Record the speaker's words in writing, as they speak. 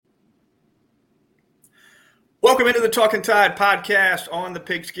Welcome into the Talking Tide podcast on the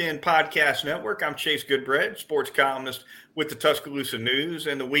Pigskin Podcast Network. I'm Chase Goodbread, sports columnist with the Tuscaloosa News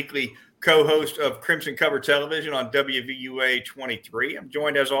and the weekly co-host of Crimson Cover Television on WVUA 23. I'm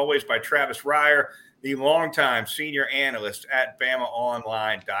joined, as always, by Travis Reier, the longtime senior analyst at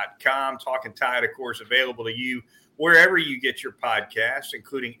BamaOnline.com. Talking Tide, of course, available to you wherever you get your podcasts,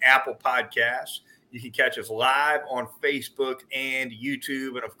 including Apple Podcasts. You can catch us live on Facebook and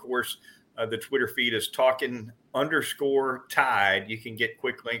YouTube, and, of course, the Twitter feed is talking_tide. You can get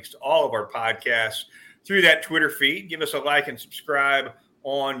quick links to all of our podcasts through that Twitter feed. Give us a like and subscribe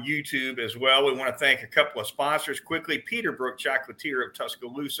on YouTube as well. We want to thank a couple of sponsors quickly. Peterbrook Chocolatier of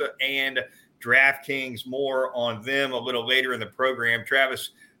Tuscaloosa and DraftKings. More on them a little later in the program. Travis,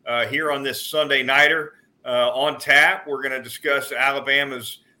 here on this Sunday nighter on tap, we're going to discuss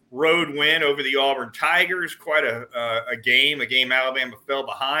Alabama's road win over the Auburn Tigers. Quite a game Alabama fell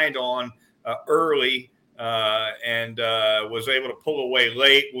behind on early and was able to pull away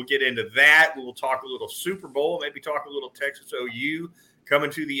late. We'll get into that. We'll talk a little Super Bowl, maybe talk a little Texas OU coming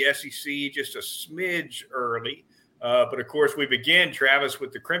to the SEC just a smidge early. But, of course, we begin, Travis,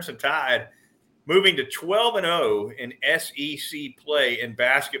 with the Crimson Tide moving to 12-0 in SEC play in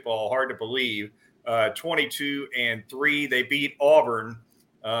basketball. Hard to believe. 22-3. They beat Auburn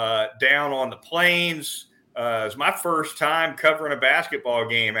down on the Plains. It's my first time covering a basketball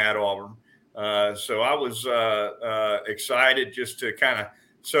game at Auburn. So I was excited just to kind of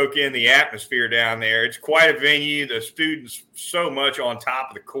soak in the atmosphere down there. It's quite a venue. The students so much on top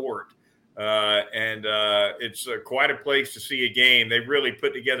of the court. And it's quite a place to see a game. They really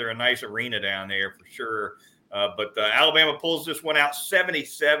put together a nice arena down there for sure. But Alabama pulls this one out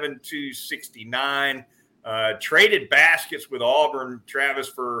 77-69. Traded baskets with Auburn, Travis,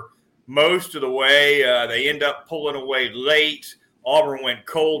 for most of the way. They end up pulling away late. Auburn went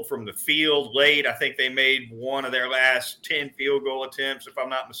cold from the field late. I think they made one of their last 10 field goal attempts, if I'm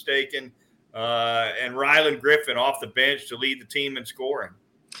not mistaken. And Rylan Griffin off the bench to lead the team in scoring.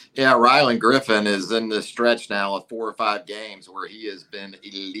 Yeah, Rylan Griffin is in the stretch now of 4 or 5 games where he has been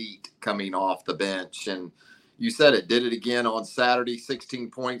elite coming off the bench. And you said it, did it again on Saturday,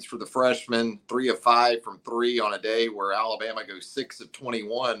 16 points for the freshman, 3 of 5 from 3 on a day where Alabama goes 6 of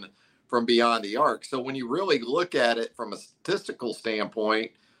 21 from beyond the arc. So when you really look at it from a statistical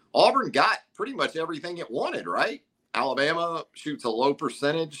standpoint, Auburn got pretty much everything it wanted, right? Alabama shoots a low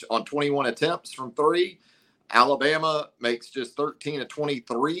percentage on 21 attempts from 3. Alabama makes just 13 of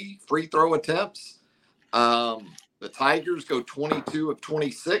 23 free throw attempts. The Tigers go 22 of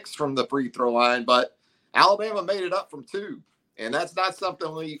 26 from the free throw line, but Alabama made it up from 2. And that's not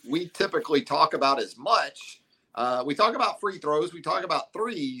something we typically talk about as much. We talk about free throws. We talk about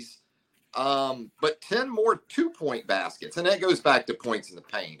threes. But 10 more 2-point baskets. And that goes back to points in the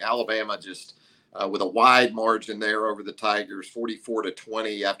paint. Alabama just with a wide margin there over the Tigers,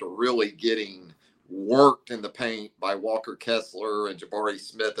 44-20, after really getting worked in the paint by Walker Kessler and Jabari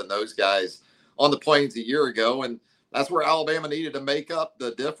Smith and those guys on the Plains a year ago. And that's where Alabama needed to make up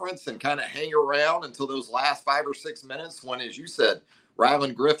the difference and kind of hang around until those last 5 or 6 minutes when, as you said,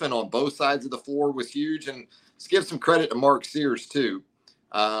 Rylan Griffin on both sides of the floor was huge. And let's give some credit to Mark Sears, too.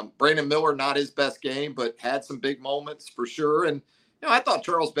 Brandon Miller, not his best game, but had some big moments for sure. And, I thought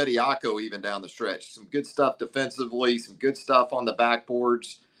Charles Bediako even down the stretch. Some good stuff defensively, some good stuff on the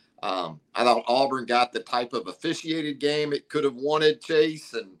backboards. I thought Auburn got the type of officiated game it could have wanted,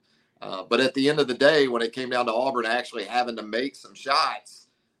 Chase. And but at the end of the day, when it came down to Auburn actually having to make some shots,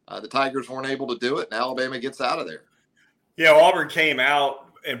 the Tigers weren't able to do it, and Alabama gets out of there. Yeah, Auburn came out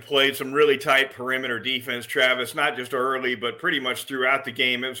and played some really tight perimeter defense, Travis, not just early, but pretty much throughout the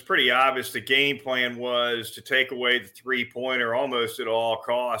game. It was pretty obvious the game plan was to take away the three-pointer almost at all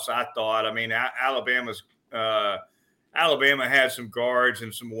costs, I thought. I mean, Alabama had some guards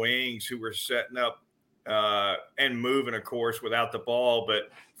and some wings who were setting up and moving, of course, without the ball,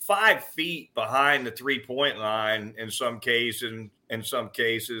 but 5 feet behind the three-point line in some cases,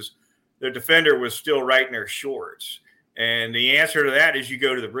 the defender was still right in their shorts. And the answer to that is you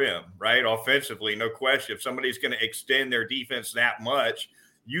go to the rim, right? Offensively, no question. If somebody's going to extend their defense that much,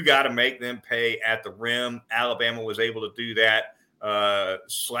 you got to make them pay at the rim. Alabama was able to do that,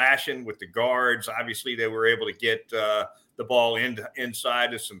 slashing with the guards. Obviously, they were able to get the ball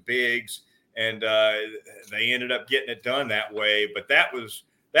inside of some bigs, and they ended up getting it done that way. But that was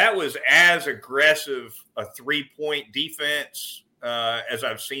as aggressive a three-point defense as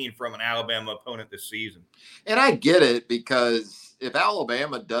I've seen from an Alabama opponent this season. And I get it, because if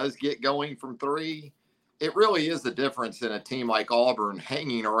Alabama does get going from 3, it really is the difference in a team like Auburn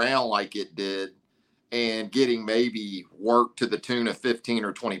hanging around like it did and getting maybe work to the tune of 15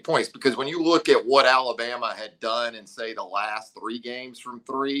 or 20 points. Because when you look at what Alabama had done in, say, the last 3 games from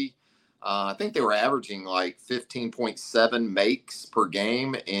 3, I think they were averaging like 15.7 makes per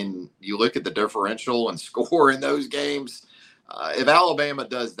game. And you look at the differential and score in those games. If Alabama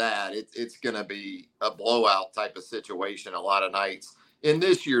does that, it's going to be a blowout type of situation a lot of nights in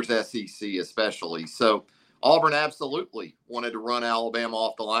this year's SEC especially. So Auburn absolutely wanted to run Alabama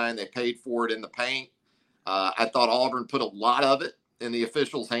off the line. They paid for it in the paint. I thought Auburn put a lot of it in the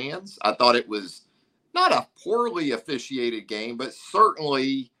officials' hands. I thought it was not a poorly officiated game, but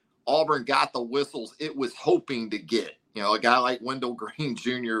certainly Auburn got the whistles it was hoping to get. You know, a guy like Wendell Green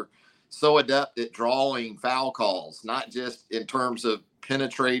Jr., so adept at drawing foul calls, not just in terms of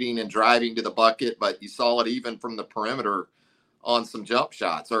penetrating and driving to the bucket, but you saw it even from the perimeter on some jump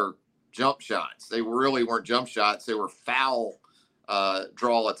shots. They really weren't jump shots. They were foul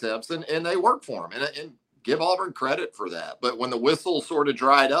draw attempts, and they worked for him. And give Auburn credit for that. But when the whistle sort of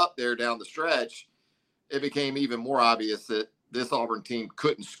dried up there down the stretch, it became even more obvious that this Auburn team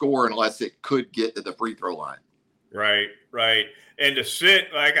couldn't score unless it could get to the free throw line. Right. And to sit,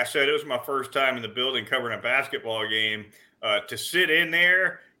 like I said, it was my first time in the building covering a basketball game. To sit in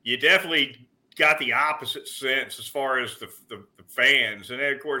there, you definitely got the opposite sense as far as the fans. And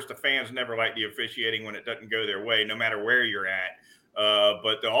then, of course, the fans never like the officiating when it doesn't go their way, no matter where you're at.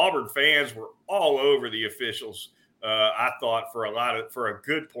 But the Auburn fans were all over the officials. I thought for a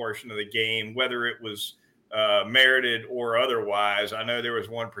good portion of the game, whether it was merited or otherwise. I know there was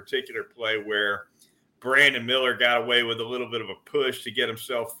one particular play where Brandon Miller got away with a little bit of a push to get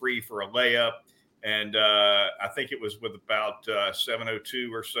himself free for a layup. And I think it was with about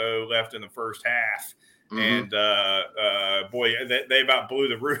 7:02 or so left in the first half. Mm-hmm. And boy, they about blew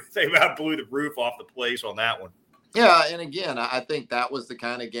the roof. They about blew the roof off the place on that one. Yeah, and again, I think that was the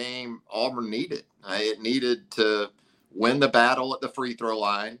kind of game Auburn needed. It needed to win the battle at the free throw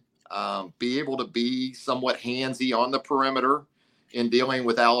line, be able to be somewhat handsy on the perimeter in dealing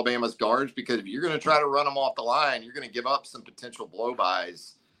with Alabama's guards, because if you're going to try to run them off the line, you're going to give up some potential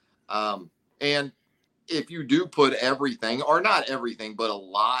blow-bys. And if you do put everything, or not everything, but a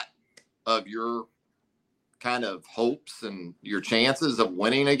lot of your kind of hopes and your chances of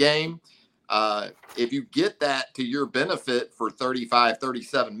winning a game, if you get that to your benefit for 35,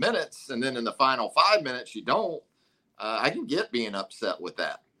 37 minutes, and then in the final 5 minutes you don't, I can get being upset with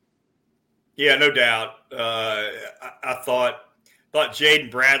that. Yeah, no doubt. I thought Jaden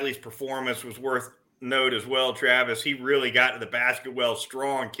Bradley's performance was worth note as well, Travis. He really got to the basket well,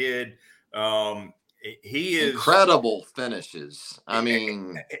 strong kid. He is incredible finishes. I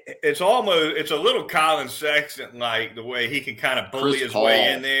mean, it's a little Colin Sexton like the way he can kind of bully his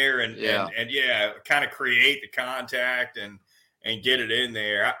way in there and kind of create the contact and get it in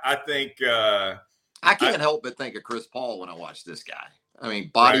there. I think I can't help but think of Chris Paul when I watch this guy. I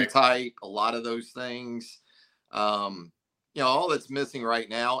mean, body type, a lot of those things. All that's missing right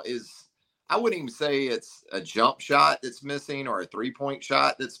now is, I wouldn't even say it's a jump shot that's missing or a 3-point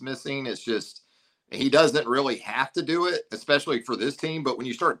shot that's missing. It's just, he doesn't really have to do it, especially for this team. But when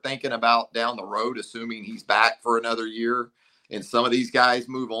you start thinking about down the road, assuming he's back for another year and some of these guys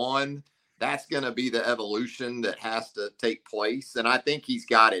move on, that's going to be the evolution that has to take place. And I think he's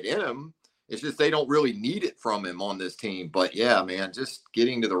got it in him. It's just they don't really need it from him on this team. But yeah, man, just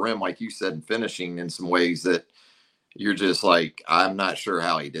getting to the rim, like you said, and finishing in some ways that you're just like, I'm not sure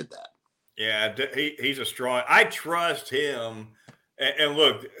how he did that. Yeah, he's a strong – I trust him. And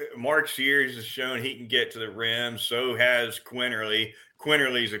look, Mark Sears has shown he can get to the rim. So has Quinterly.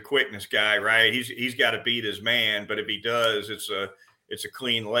 Quinterly's a quickness guy, right? He's got to beat his man. But if he does, it's a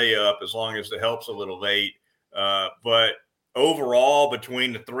clean layup as long as the help's a little late. But overall,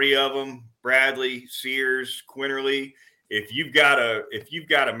 between the three of them, Bradley, Sears, Quinterly, if you've got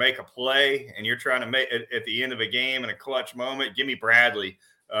to make a play and you're trying to make it at the end of a game in a clutch moment, give me Bradley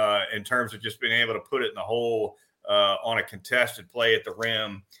in terms of just being able to put it in the hole on a contested play at the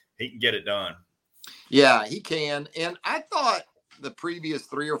rim. He can get it done. Yeah, he can. And I thought the previous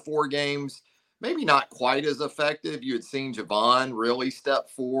 3 or 4 games, maybe not quite as effective. You had seen Javon really step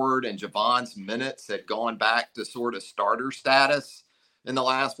forward, and Javon's minutes had gone back to sort of starter status in the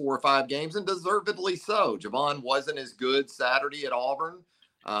last 4 or 5 games, and deservedly so. Javon wasn't as good Saturday at Auburn,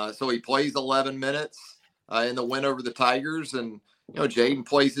 so he plays 11 minutes in the win over the Tigers, and Jaden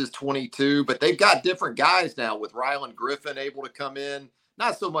plays his 22, but they've got different guys now with Rylan Griffin able to come in,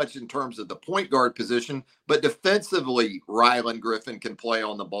 not so much in terms of the point guard position, but defensively, Rylan Griffin can play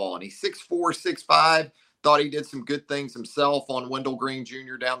on the ball, and he's 6'4", 6'5", thought he did some good things himself on Wendell Green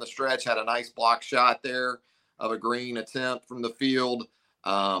Jr. down the stretch, had a nice block shot there of a Green attempt from the field.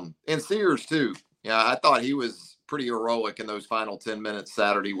 And Sears too, Yeah, I thought he was pretty heroic in those final 10 minutes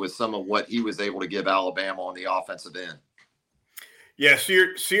Saturday with some of what he was able to give Alabama on the offensive end. Yeah,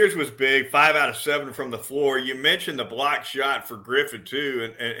 Sears was big, 5 out of 7 from the floor. You mentioned the block shot for Griffin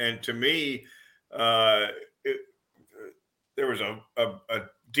too, and to me, it, there was a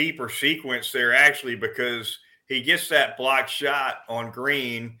deeper sequence there actually because he gets that block shot on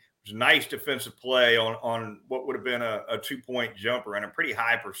Green. It was a nice defensive play on what would have been a 2-point jumper and a pretty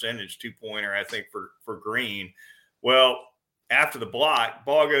high percentage 2-pointer, I think, for Green. Well, after the block,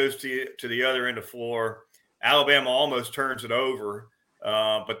 ball goes to the other end of the floor. Alabama almost turns it over,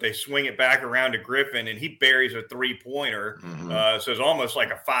 but they swing it back around to Griffin, and he buries a 3-pointer. So it's almost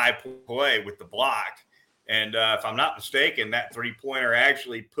like a 5-play with the block. And if I'm not mistaken, that 3-pointer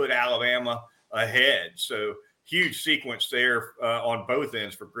actually put Alabama ahead. So huge sequence there on both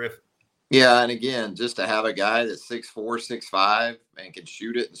ends for Griffin. Yeah, and again, just to have a guy that's 6'4", 6'5", and can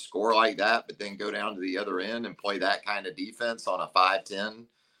shoot it and score like that, but then go down to the other end and play that kind of defense on a 5'10",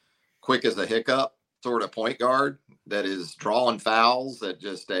 quick as a hiccup sort of point guard that is drawing fouls at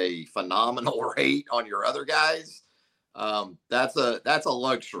just a phenomenal rate on your other guys. That's a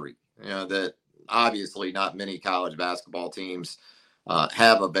luxury, that obviously not many college basketball teams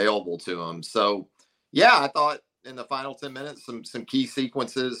have available to them. So, yeah, I thought in the final 10 minutes, some key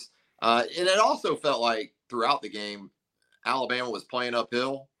sequences. And it also felt like throughout the game, Alabama was playing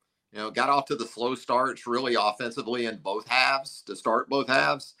uphill, got off to the slow starts really offensively in both halves to start both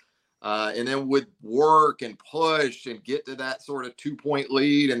halves. And then would work and push and get to that sort of 2-point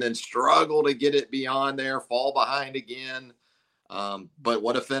lead and then struggle to get it beyond there, fall behind again. But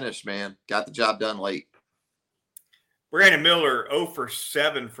what a finish, man. Got the job done late. Brandon Miller 0 for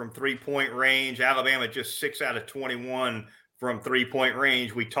 7 from 3-point range. Alabama just 6 out of 21 from 3-point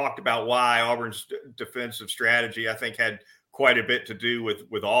range. We talked about why Auburn's defensive strategy, I think, had quite a bit to do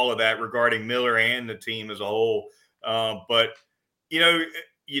with all of that regarding Miller and the team as a whole. But,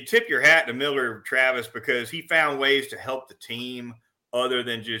 you tip your hat to Miller, Travis, because he found ways to help the team other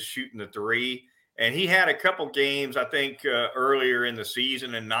than just shooting the three. And he had a couple games, I think, earlier in the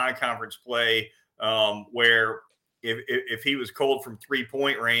season in non-conference play where if he was cold from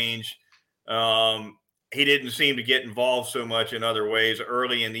 3-point range, he didn't seem to get involved so much in other ways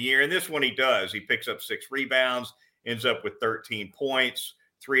early in the year. And this one he does. He picks up 6 rebounds, ends up with 13 points.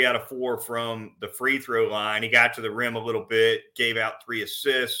 3 out of 4 from the free throw line. He got to the rim a little bit, gave out 3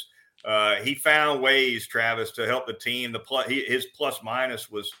 assists. He found ways, Travis, to help the team. His plus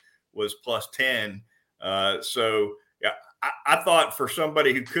minus was plus 10. So yeah, I thought for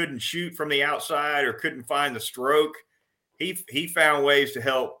somebody who couldn't shoot from the outside or couldn't find the stroke, he found ways to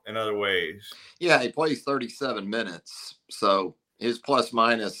help in other ways. Yeah, he plays 37 minutes. So his plus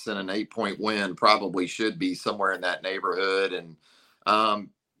minus in an 8-point win probably should be somewhere in that neighborhood. And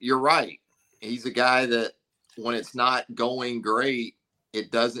you're right. He's a guy that when it's not going great,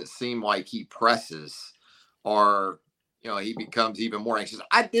 it doesn't seem like he presses or, he becomes even more anxious.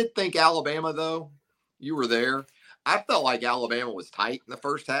 I did think Alabama, though, you were there. I felt like Alabama was tight in the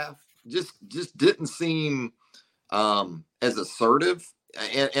first half. Just didn't seem as assertive.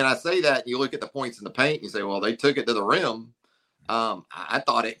 And I say that, and you look at the points in the paint, and you say, well, they took it to the rim. I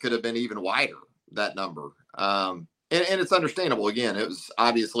thought it could have been even wider, that number. And it's understandable. Again, it was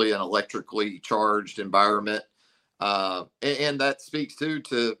obviously an electrically charged environment. And that speaks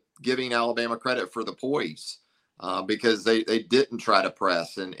to giving Alabama credit for the poise because they didn't try to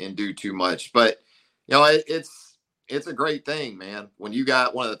press and do too much. But, it's a great thing, man. When you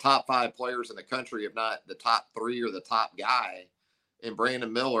got one of the top 5 players in the country, if not the top 3 or the top guy in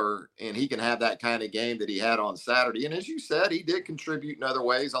Brandon Miller, and he can have that kind of game that he had on Saturday. And as you said, he did contribute in other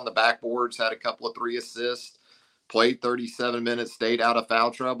ways on the backboards, had a couple of 3 assists. Played 37 minutes, stayed out of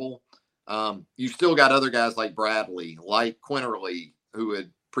foul trouble. You still got other guys like Bradley, like Quinterly, who had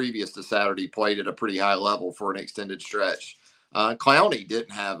previous to Saturday played at a pretty high level for an extended stretch. Clowney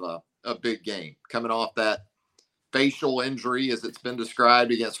didn't have a big game coming off that facial injury, as it's been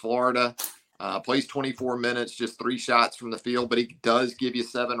described, against Florida. Plays 24 minutes, just 3 shots from the field, but he does give you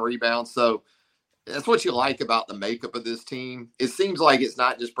 7 rebounds. So that's what you like about the makeup of this team. It seems like it's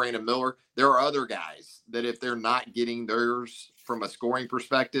not just Brandon Miller. There are other guys that if they're not getting theirs from a scoring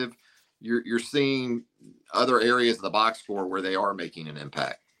perspective, you're seeing other areas of the box score where they are making an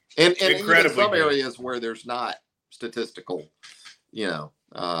impact. And even some areas where there's not statistical,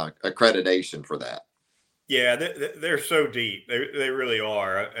 accreditation for that. Yeah, they're so deep. They really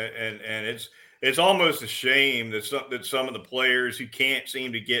are. And it's almost a shame that some of the players who can't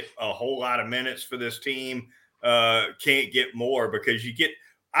seem to get a whole lot of minutes for this team can't get more because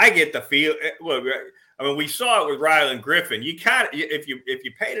I get the feel. Look, I mean, we saw it with Rylan Griffin. You kind of, if you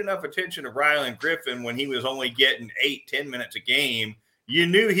paid enough attention to Rylan Griffin when he was only getting 8-10 minutes a game, you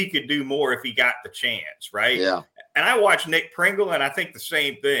knew he could do more if he got the chance, right? Yeah. And I watched Nick Pringle, and I think the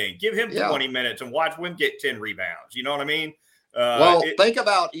same thing. Give him 20 minutes and watch him get 10 rebounds. You know what I mean? Think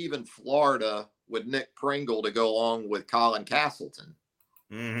about even Florida with Nick Pringle to go along with Colin Castleton.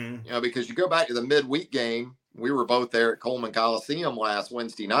 Mm-hmm. You know, because you go back to the midweek game, we were both there at Coleman Coliseum last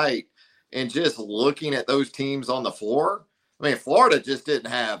Wednesday night, and just looking at those teams on the floor, I mean, Florida just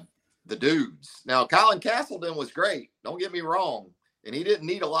didn't have the dudes. Now, Colin Castleton was great. Don't get me wrong. And he didn't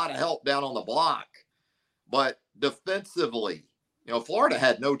need a lot of help down on the block. But defensively, you know, Florida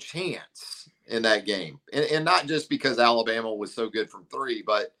had no chance in that game. And not just because Alabama was so good from three,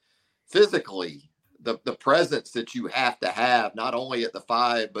 but physically, the presence that you have to have, not only at the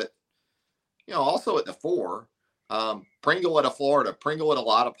 5, but, you know, also at the 4. Pringle at Florida, Pringle at a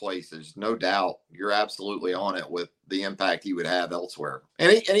lot of places, no doubt. You're absolutely on it with the impact he would have elsewhere.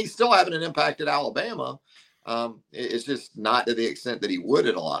 And he's still having an impact at Alabama. It's just not to the extent that he would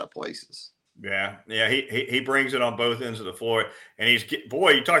at a lot of places. Yeah. He brings it on both ends of the floor, and you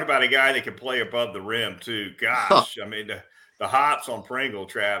talk about a guy that can play above the rim too. Gosh, I mean the hops on Pringle,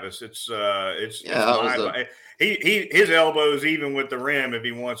 Travis. His elbows even with the rim if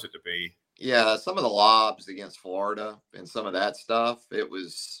he wants it to be. Yeah, some of the lobs against Florida and some of that stuff. It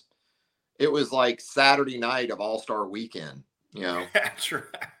was like Saturday night of All-Star Weekend. You know, that's right.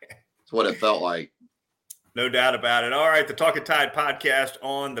 That's what it felt like. No doubt about it. All right, the Talking Tide podcast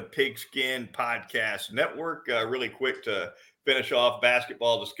on the Pigskin Podcast Network. Really quick to finish off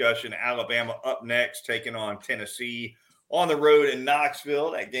basketball discussion. Alabama up next, taking on Tennessee on the road in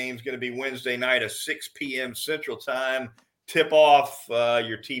Knoxville. That game's going to be Wednesday night at 6 p.m. Central Time. Tip off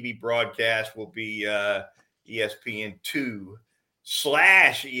your TV broadcast will be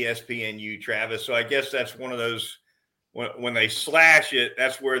ESPN2/ESPNU, Travis. So I guess that's one of those. When they slash it,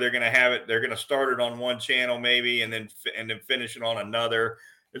 that's where they're going to have it. They're going to start it on one channel maybe, and then finish it on another.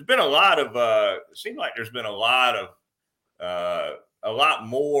 There's been a lot of. It seems like there's been a lot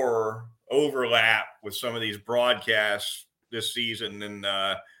more overlap with some of these broadcasts this season, and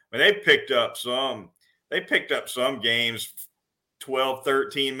they picked up some games, 12,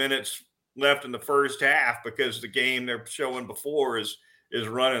 13 minutes left in the first half because the game they're showing before is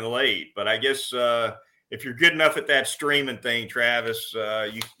running late. But I guess. If you're good enough at that streaming thing, Travis,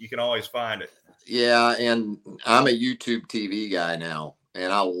 you can always find it. Yeah, and I'm a YouTube TV guy now,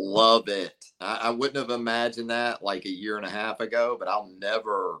 and I love it. I wouldn't have imagined that like a year and a half ago, but I'll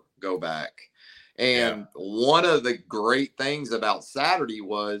never go back. And one of the great things about Saturday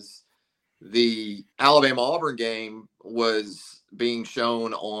was the Alabama-Auburn game was being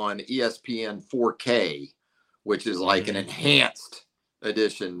shown on ESPN 4K, which is like an enhanced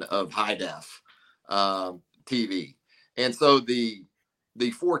edition of high def. TV. And so the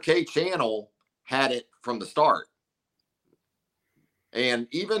 4K channel had it from the start. And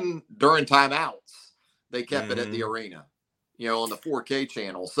even during timeouts, they kept it at the arena, you know, on the 4K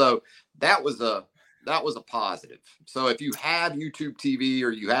channel. So that was a positive. So if you have YouTube TV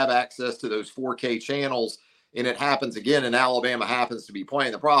or you have access to those 4K channels and it happens again and Alabama happens to be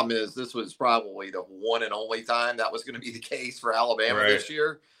playing, the problem is this was probably the one and only time that was going to be the case for Alabama this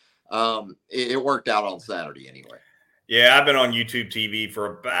year. It worked out on Saturday anyway. Yeah, I've been on YouTube TV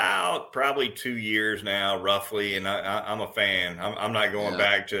for about probably 2 years now, roughly, and I'm a fan. I'm not going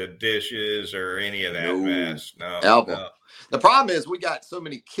back to dishes or any of that mess. No. The problem is we got so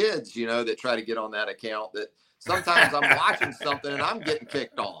many kids, you know, that try to get on that account that sometimes I'm watching something and I'm getting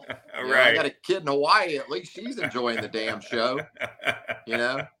kicked off. Right. I got a kid in Hawaii. At least she's enjoying the damn show. You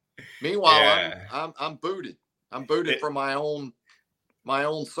know. Meanwhile, I'm booted. I'm booted from my own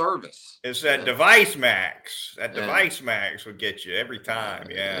service. It's that device max. That device max would get you every time.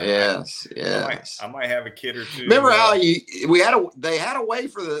 Yeah. Yes. I might have a kid or two. Remember how they had a way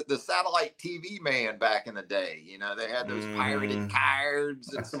for the satellite TV man back in the day. You know, they had those pirated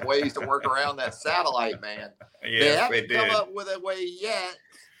cards and some ways to work around that satellite man. Yes, they haven't come up with a way yet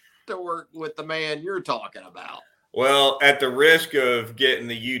to work with the man you're talking about. Well, at the risk of getting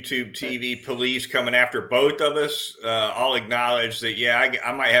the YouTube TV police coming after both of us, I'll acknowledge that,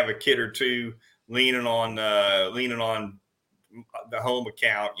 I might have a kid or two leaning on the home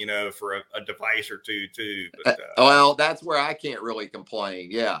account, you know, for a device or two too. But, well, that's where I can't really complain.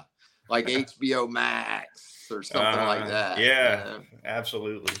 Yeah. Like HBO Max or something like that. Yeah,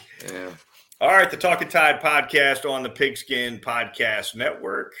 absolutely. Yeah. All right, the Talking Tide podcast on the Pigskin Podcast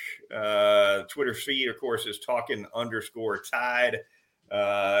Network. Twitter feed, of course, is Talking_Tide.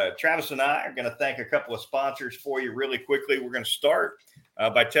 Travis and I are going to thank a couple of sponsors for you really quickly. We're going to start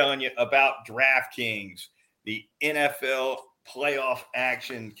by telling you about DraftKings. The NFL playoff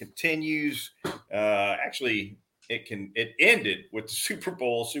action continues. Actually, it ended with the Super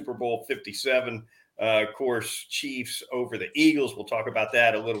Bowl 57. Of course, Chiefs over the Eagles. We'll talk about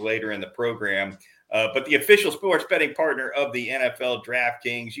that a little later in the program. But the official sports betting partner of the NFL,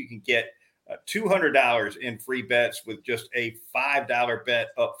 DraftKings, you can get $200 in free bets with just a $5 bet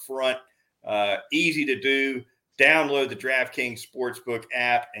up front. Easy to do. Download the DraftKings Sportsbook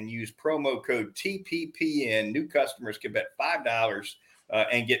app and use promo code TPPN. New customers can bet $5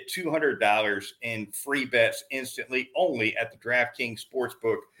 and get $200 in free bets instantly only at the DraftKings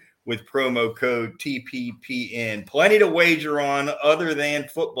Sportsbook with promo code TPPN. Plenty to wager on other than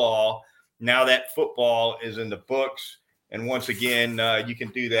football now that football is in the books. And once again, you can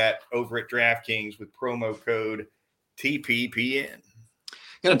do that over at DraftKings with promo code TPPN.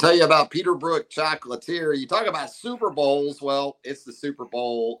 Going to tell you about Peterbrook Chocolatier. You talk about Super Bowls. Well, it's the Super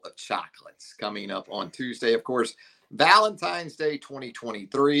Bowl of chocolates coming up on Tuesday. Of course, Valentine's Day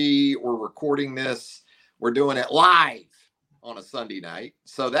 2023. We're recording this. We're doing it live on a Sunday night.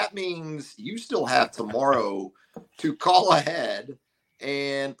 So that means you still have tomorrow to call ahead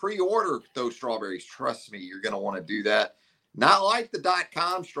and pre-order those strawberries. Trust me, you're going to want to do that. Not like the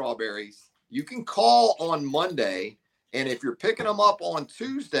 .com strawberries. You can call on Monday, and if you're picking them up on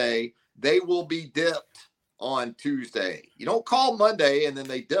Tuesday, they will be dipped on Tuesday. You don't call Monday and then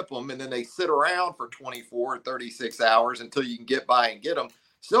they dip them and then they sit around for 24 or 36 hours until you can get by and get them.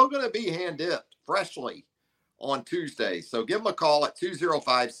 Still going to be hand dipped freshly on Tuesday. So give them a call at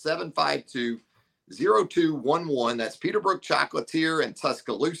 205-752-0211. That's Peterbrook Chocolatier in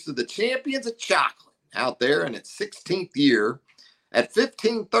Tuscaloosa, the champions of chocolate out there in its 16th year at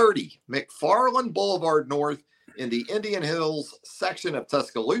 1530 McFarland Boulevard North in the Indian Hills section of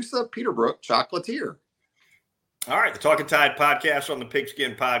Tuscaloosa. Peterbrook Chocolatier. All right, the Talking Tide podcast on the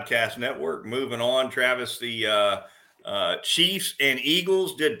Pigskin Podcast Network. Moving on, Travis, the Chiefs and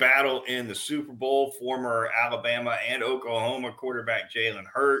Eagles did battle in the Super Bowl. Former Alabama and Oklahoma quarterback Jalen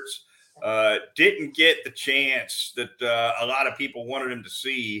Hurts didn't get the chance that a lot of people wanted him to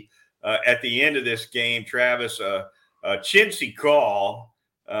see at the end of this game. Travis, a chintzy call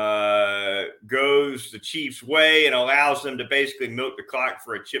goes the Chiefs' way and allows them to basically milk the clock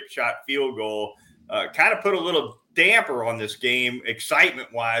for a chip shot field goal. Kind of put a little damper on this game,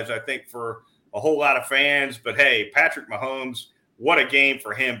 excitement-wise, I think, for a whole lot of fans. But, hey, Patrick Mahomes, what a game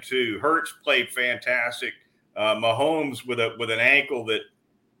for him, too. Hurts played fantastic. Mahomes with an ankle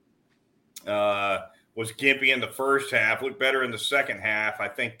that was gimpy in the first half, looked better in the second half. I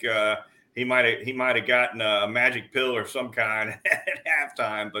think he might have gotten a magic pill or some kind at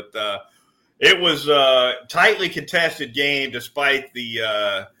halftime. But it was a tightly contested game despite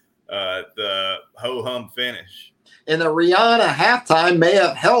the ho-hum finish. And the Rihanna halftime may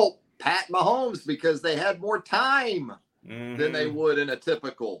have helped Pat Mahomes because they had more time than they would in a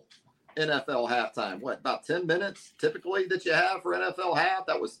typical NFL halftime. What, about 10 minutes typically that you have for NFL half?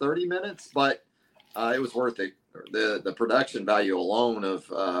 That was 30 minutes, but it was worth it. The production value alone of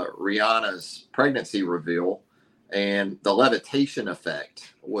Rihanna's pregnancy reveal and the levitation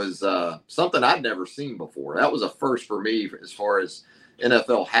effect was something I'd never seen before. That was a first for me as far as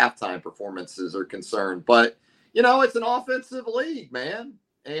NFL halftime performances are concerned. But, you know, it's an offensive league, man.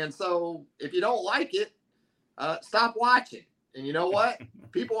 And so if you don't like it, stop watching. And you know what?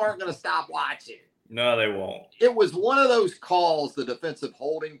 People aren't going to stop watching. No, they won't. It was one of those calls, the defensive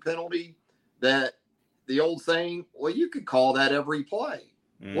holding penalty, that the old saying, well, you could call that every play.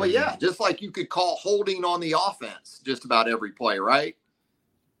 Mm-hmm. Well, yeah, just like you could call holding on the offense just about every play, right?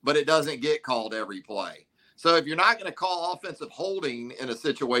 But it doesn't get called every play. So if you're not going to call offensive holding in a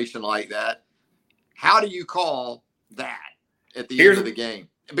situation like that, how do you call that at the end of the game?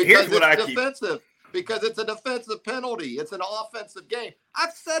 Because it's defensive. Because it's a defensive penalty. It's an offensive game.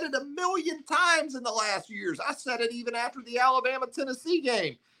 I've said it a million times in the last few years. I said it even after the Alabama-Tennessee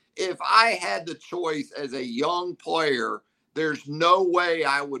game. If I had the choice as a young player, there's no way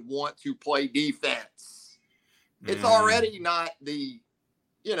I would want to play defense. It's already not the,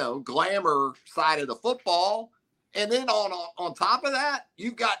 glamour side of the football. And then on top of that,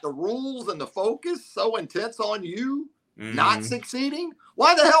 you've got the rules and the focus so intense on you not succeeding.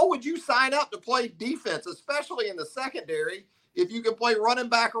 Why the hell would you sign up to play defense, especially in the secondary, if you can play running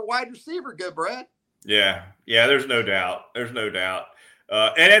back or wide receiver, good, Brad? Yeah, there's no doubt.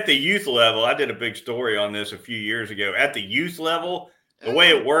 And at the youth level, I did a big story on this a few years ago. At the youth level, the way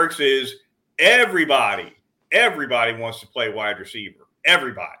it works is everybody wants to play wide receiver.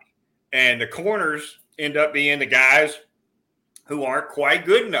 Everybody. And the corners end up being the guys who aren't quite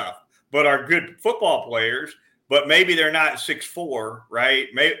good enough, but are good football players, but maybe they're not 6'4", right?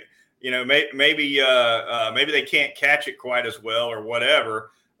 Maybe, maybe they can't catch it quite as well or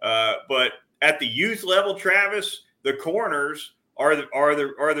whatever. But at the youth level, Travis, the corners are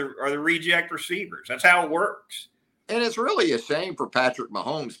the reject receivers. That's how it works. And it's really a shame for Patrick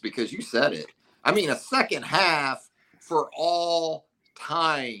Mahomes because you said it. I mean, a second half for all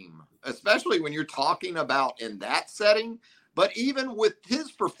time, especially when you're talking about in that setting. But even with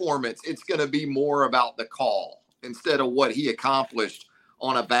his performance, it's going to be more about the call instead of what he accomplished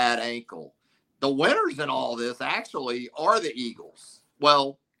on a bad ankle. The winners in all this actually are the Eagles.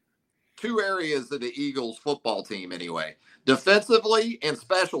 Well, two areas of the Eagles football team anyway, defensively and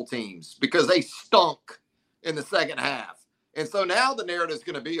special teams, because they stunk in the second half. And so now the narrative is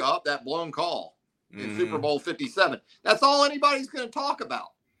going to be that blown call in Super Bowl 57. That's all anybody's going to talk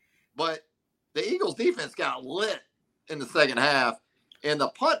about. But the Eagles defense got lit in the second half, and the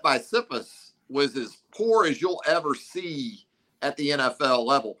punt by Siposs was as poor as you'll ever see at the NFL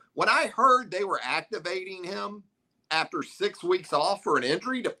level. When I heard they were activating him after 6 weeks off for an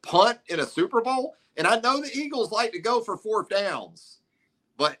injury to punt in a Super Bowl, and I know the Eagles like to go for fourth downs,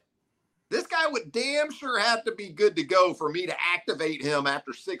 but this guy would damn sure have to be good to go for me to activate him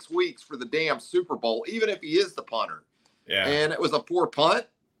after 6 weeks for the damn Super Bowl, even if he is the punter. Yeah. And it was a poor punt.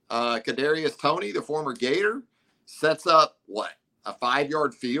 Kadarius Toney, the former Gator, sets up a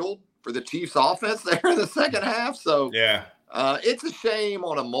 5-yard field for the Chiefs offense there in the second half. So yeah, it's a shame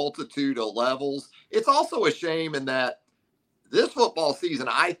on a multitude of levels. It's also a shame in that this football season,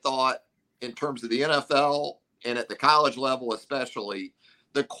 I thought, in terms of the NFL and at the college level especially,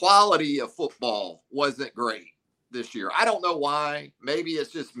 the quality of football wasn't great this year. I don't know why. Maybe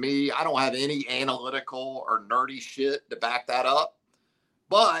it's just me. I don't have any analytical or nerdy shit to back that up.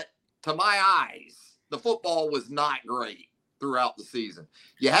 But to my eyes, the football was not great throughout the season.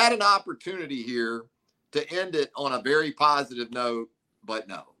 You had an opportunity here to end it on a very positive note, but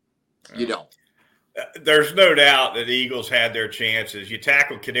no, you don't. There's no doubt that the Eagles had their chances. You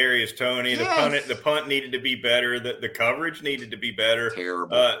tackled Kadarius Toney. Yes. The punt needed to be better. The coverage needed to be better.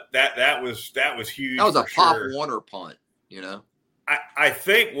 Terrible. That was huge. That was a Pop sure. Warner punt. I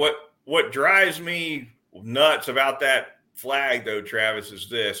think what drives me nuts about that flag, though, Travis, is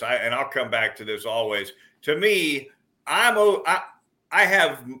this. I'll come back to this always. To me, I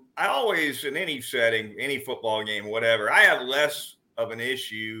always, in any setting, any football game, whatever, I have less of an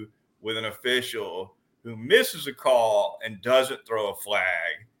issue with an official who misses a call and doesn't throw a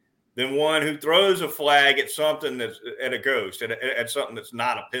flag than one who throws a flag at something that's at a ghost, at something that's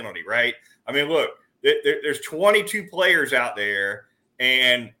not a penalty, right? I mean, look, there's 22 players out there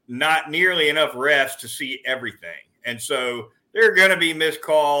and not nearly enough refs to see everything. And so there are going to be missed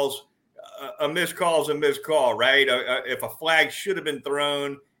calls. A missed call is a missed call, right? If a flag should have been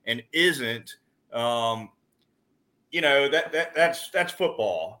thrown and isn't, that's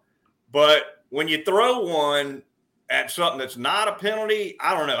football. But when you throw one at something that's not a penalty,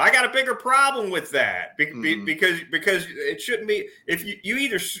 I don't know. I got a bigger problem with that because it shouldn't be. If you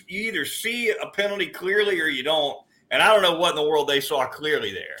either see a penalty clearly or you don't, and I don't know what in the world they saw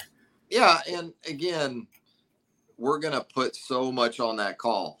clearly there. Yeah, and again, we're gonna put so much on that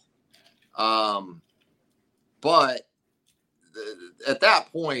call, but at that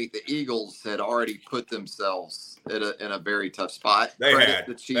point, the Eagles had already put themselves in a very tough spot. They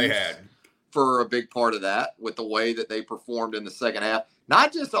had for a big part of that with the way that they performed in the second half,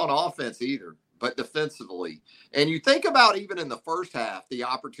 not just on offense either, but defensively. And you think about even in the first half, the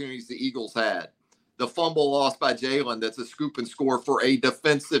opportunities the Eagles had, the fumble lost by Jalen, that's a scoop and score for a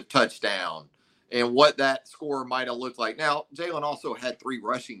defensive touchdown, and what that score might have looked like. Now, Jalen also had 3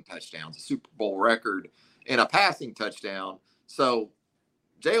 rushing touchdowns, a Super Bowl record, and a passing touchdown. So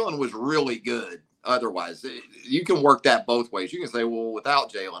Jalen was really good. Otherwise, you can work that both ways. You can say, well,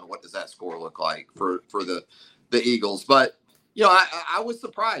 without Jalen, what does that score look like for the Eagles? But, I was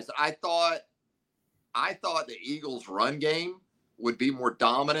surprised. I thought the Eagles' run game would be more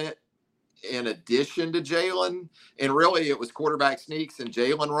dominant in addition to Jalen. And really, it was quarterback sneaks and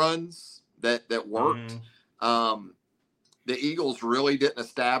Jalen runs that worked. The Eagles really didn't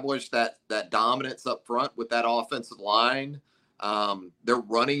establish that dominance up front with that offensive line. Their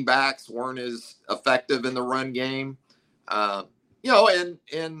running backs weren't as effective in the run game. And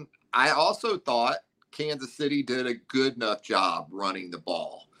I also thought Kansas City did a good enough job running the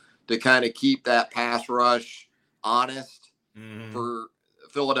ball to kind of keep that pass rush honest for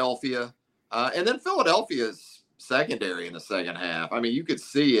Philadelphia. And then Philadelphia's secondary in the second half. I mean, you could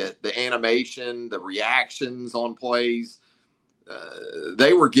see it, the animation, the reactions on plays.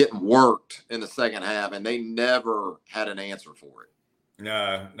 they were getting worked in the second half, and they never had an answer for it.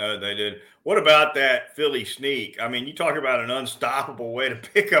 No, they did. What about that Philly sneak? I mean, you talk about an unstoppable way to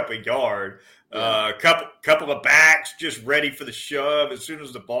pick up a yard. Yeah. Couple of backs just ready for the shove as soon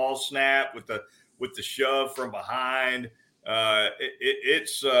as the ball snapped with the shove from behind.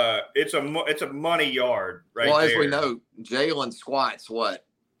 It's a money yard right there. Well, as we know, Jalen squats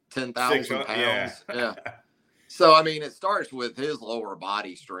 10,000 pounds. Yeah. So I mean, it starts with his lower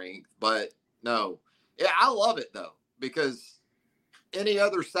body strength, but no, yeah, I love it though, because any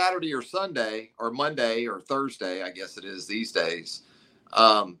other Saturday or Sunday or Monday or Thursday, I guess it is these days,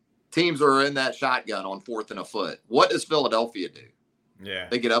 teams are in that shotgun on 4th and a foot. What does Philadelphia do? Yeah,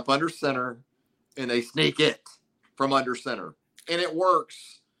 they get up under center and they sneak it from under center, and it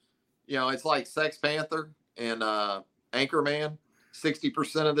works. You know, it's like Sex Panther and Anchorman.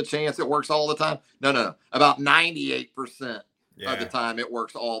 60% of the chance it works all the time. No. About 98% of the time it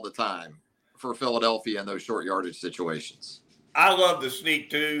works all the time for Philadelphia in those short yardage situations. I love the sneak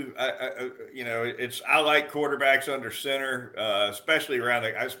too. I like quarterbacks under center, especially around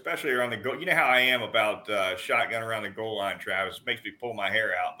the goal. You know how I am about shotgun around the goal line, Travis. It makes me pull my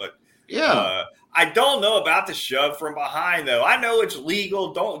hair out. But yeah, I don't know about the shove from behind though. I know it's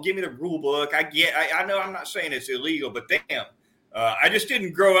legal. Don't give me the rule book. I know I'm not saying it's illegal, but damn. I just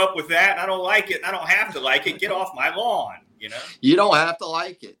didn't grow up with that. And I don't like it. I don't have to like it. Get off my lawn. You don't have to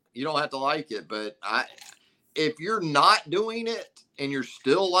like it. But if you're not doing it and you're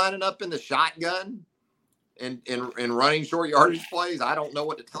still lining up in the shotgun and running short yardage plays, I don't know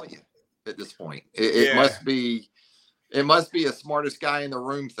what to tell you at this point. It must be a smartest guy in the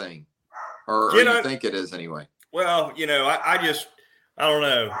room thing, or you think it is anyway. Well, I don't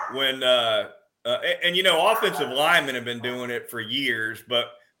know when. Offensive linemen have been doing it for years,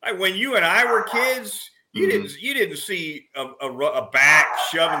 but like when you and I were kids, you didn't see a back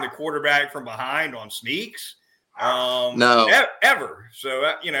shoving the quarterback from behind on sneaks. No, ever. So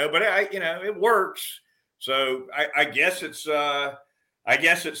but it works. So I guess it's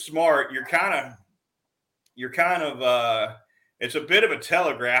smart. You're kind of it's a bit of a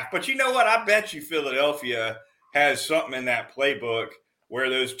telegraph, but you know what? I bet you Philadelphia has something in that playbook where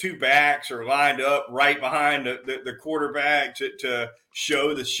those two backs are lined up right behind the quarterback to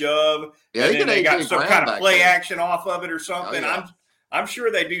show the shove. Yeah, and then they got some kind of play action off of it or something. Oh, yeah. I'm sure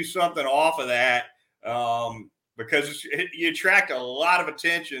they do something off of that because you attract a lot of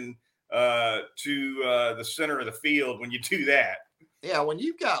attention to the center of the field when you do that. Yeah, when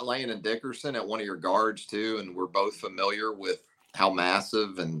you've got Landon Dickerson at one of your guards too, and we're both familiar with how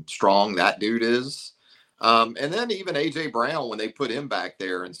massive and strong that dude is. And then even A.J. Brown, when they put him back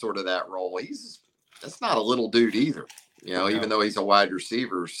there in sort of that role, that's not a little dude either, even though he's a wide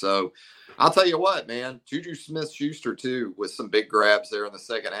receiver. So I'll tell you what, man, Juju Smith-Schuster too, with some big grabs there in the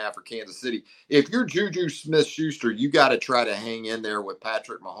second half for Kansas City. If you're Juju Smith-Schuster, you got to try to hang in there with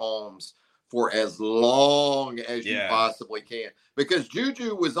Patrick Mahomes for as long as you possibly can, because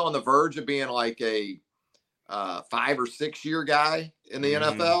Juju was on the verge of being like a 5 or 6 year guy in the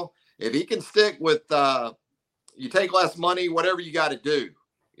NFL. If he can stick with, you take less money, whatever you got to do.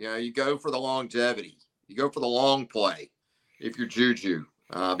 You go for the longevity. You go for the long play if you're Juju,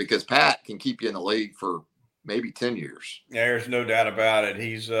 because Pat can keep you in the league for maybe 10 years. There's no doubt about it.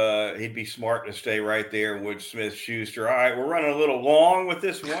 He'd be smart to stay right there with Smith-Schuster. All right, we're running a little long with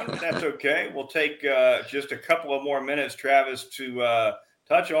this one, but that's okay. We'll take just a couple of more minutes, Travis, to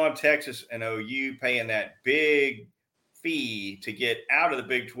touch on Texas and OU paying that big fee to get out of the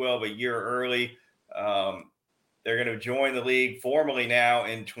Big 12 a year early. They're going to join the league formally now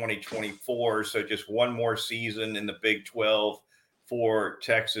in 2024. So just one more season in the Big 12 for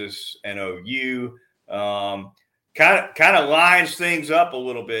Texas and OU. Kind of lines things up a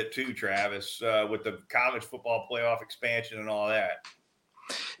little bit too, Travis, with the college football playoff expansion and all that.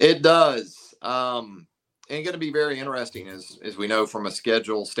 It does. And going to be very interesting as we know from a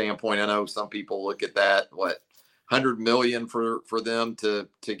schedule standpoint. I know some people look at that, $100 million for them to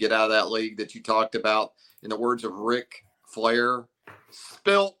get out of that league that you talked about. In the words of Ric Flair,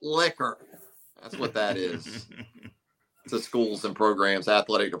 spilt liquor. That's what that is. To schools and programs,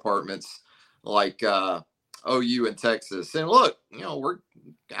 athletic departments like OU and Texas. And look,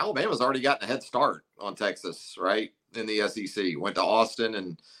 Alabama's already gotten a head start on Texas, right? In the SEC. Went to Austin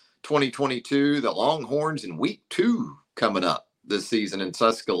in 2022. The Longhorns in week 2 coming up this season in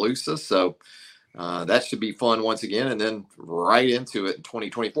Tuscaloosa. So that should be fun once again, and then right into it in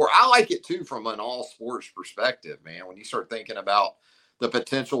 2024. I like it too from an all sports perspective, man. When you start thinking about the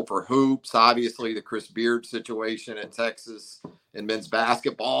potential for hoops, obviously the Chris Beard situation in Texas and men's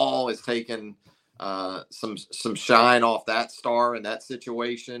basketball has taken some shine off that star in that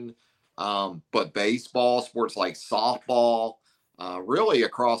situation. But baseball, sports like softball, really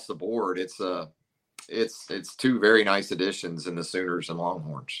across the board, it's two very nice additions in the Sooners and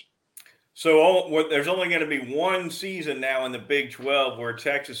Longhorns. So there's only going to be one season now in the Big 12 where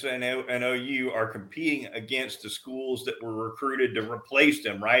Texas and OU are competing against the schools that were recruited to replace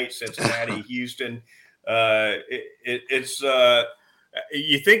them, right? Cincinnati, Houston.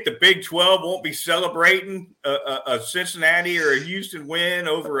 You think the Big 12 won't be celebrating a Cincinnati or a Houston win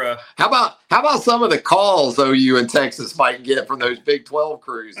over a? How about some of the calls OU and Texas might get from those Big 12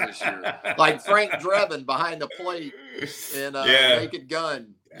 crews this year, like Frank Drebin behind the plate in Naked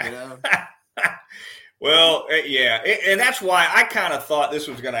Gun, you know? Well, yeah, and that's why I kind of thought this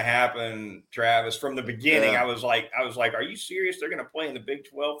was going to happen, Travis. From the beginning, I was like, are you serious? They're going to play in the Big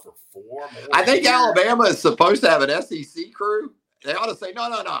 12 for 4 more I think years? Alabama is supposed to have an SEC crew. They ought to say, no.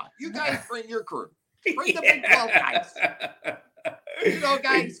 You guys bring your crew. Bring the Big 12 guys. You know,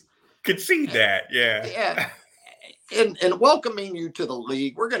 guys. Concede that, yeah. Yeah. And welcoming you to the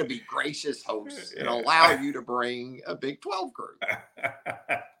league, we're going to be gracious hosts and allow you to bring a Big 12 crew.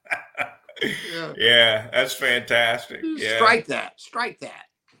 Yeah, that's fantastic. Yeah. Strike that.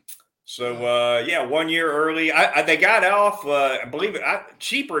 So, 1 year early. They got off, I believe it,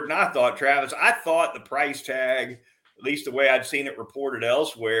 cheaper than I thought, Travis. I thought the price tag, at least the way I'd seen it reported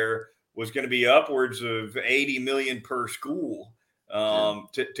elsewhere, was going to be upwards of $80 million per school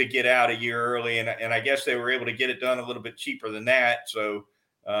to get out a year early. And I guess they were able to get it done a little bit cheaper than that. So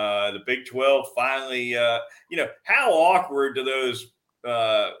the Big 12 finally, how awkward do those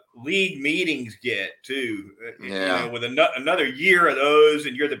league meetings get too? With another year of those,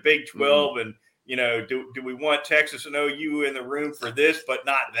 and you're the Big 12, and do we want Texas and OU in the room for this but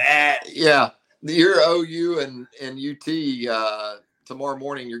not that? Yeah, your OU and UT tomorrow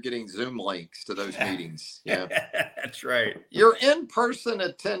morning, you're getting Zoom links to those meetings. Yeah, that's right. Your in-person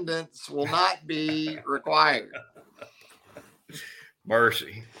attendance will not be required.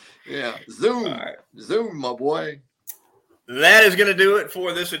 Mercy. Yeah, Zoom. Right. Zoom, my boy. That is going to do it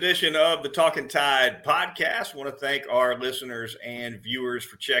for this edition of the Talking Tide podcast. I want to thank our listeners and viewers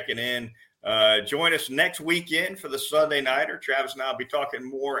for checking in. Join us next weekend for the Sunday Nighter. Travis and I will be talking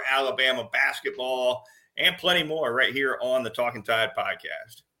more Alabama basketball and plenty more right here on the Talking Tide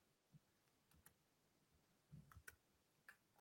podcast.